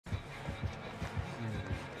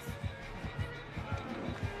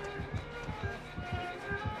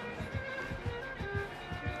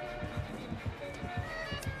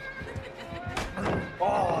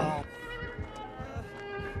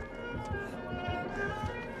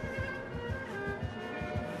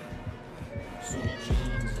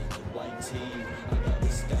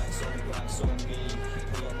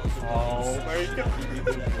Oh my god.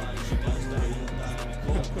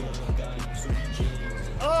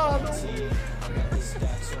 Oh no.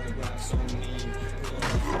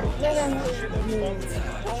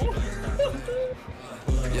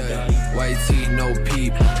 Yeah, white tee, no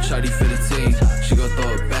peep, shawty for the team. She gon'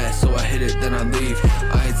 throw it back, so I hit it, then I leave.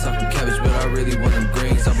 I ain't talking cabbage, but I really want them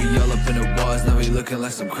greens. I'll be all up in the walls, now we looking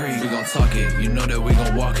like some cream. We gon' talk it, you know that we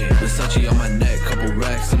gon' walk it. Versace on my neck, couple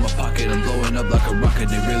racks in my pocket. I'm blowing up like a rocket,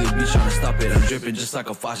 they really be trying to stop it. I'm dripping just like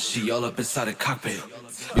a faucet, she all up inside the cockpit.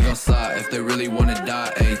 We gon' slide if they really wanna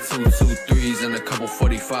die, ayy. 2 3s and a couple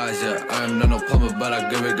 45s, yeah. I am not no plumber, but I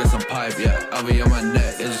give it good some pipe, yeah. I'll be on my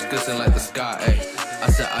neck, it's just glisten like the sky, ayy. I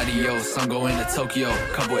said adios, I'm going to Tokyo.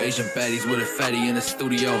 Couple Asian baddies with a fatty in the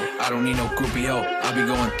studio. I don't need no groupie hoe, I be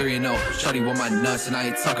going 3-0. Shawty want my nuts and I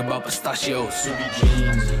ain't talking about pistachios. Subi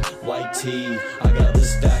jeans, white tee, I got the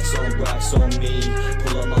stacks on racks on me.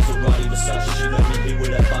 Pull up Maserati, Versace, she let me be with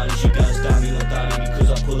that body. She got style, me no daddy, because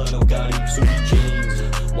I pull up no Gotti. Subi jeans,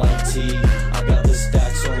 white tee, I got the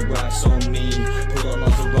stacks on racks on me. Pull up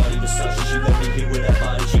Maserati, Versace, she let me be with that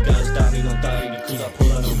body. She got style, me no daddy, because I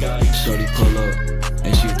pull up no Gotti. Shorty pull up,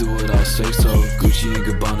 and she do it, I'll say so. Gucci and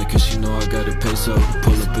Gabbana, cause she know I got a peso.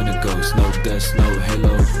 Pull up in a ghost, no death, no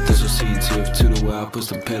halo. This was scene tip to the way I put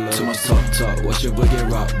some payload. To my talk, watch your boy get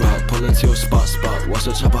rock. Pull it to your spot, watch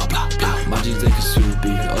her chop out, blah, blah. My jeans, they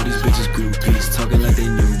Kasubi, all these bitches groupies. Talking like they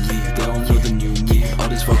knew me, they don't know the new me. All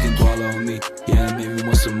this fucking guala on me, yeah, it made me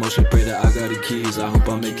want some motion. Pray that I got the keys, I hope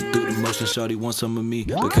I make it through the motion. Shawty want some of me,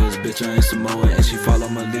 because bitch I ain't Samoan. And she follow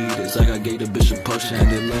my lead, it's like I gave the bitch a potion. And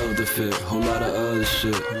they love the fit, whole lot of other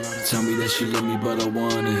shit. Tell me that she love me, but I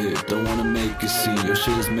wanna hit. Don't wanna make a scene, your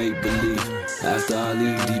shit is make believe. After I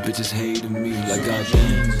leave, these bitches hating me like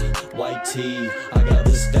goddamn. White tee, I got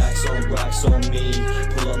the stacks on racks on me.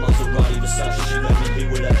 Pull up Maserati, Versace, she let me be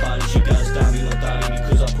with that body. She got style, me no daddy,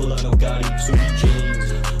 because I pull up no Gotti. Subi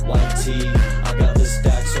jeans, white tee, I got the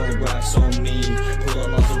stacks on racks on me. Pull up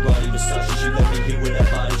Maserati, Versace, she let me be with that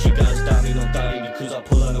body. She got style, me no daddy, because I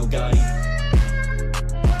pull up no Gotti.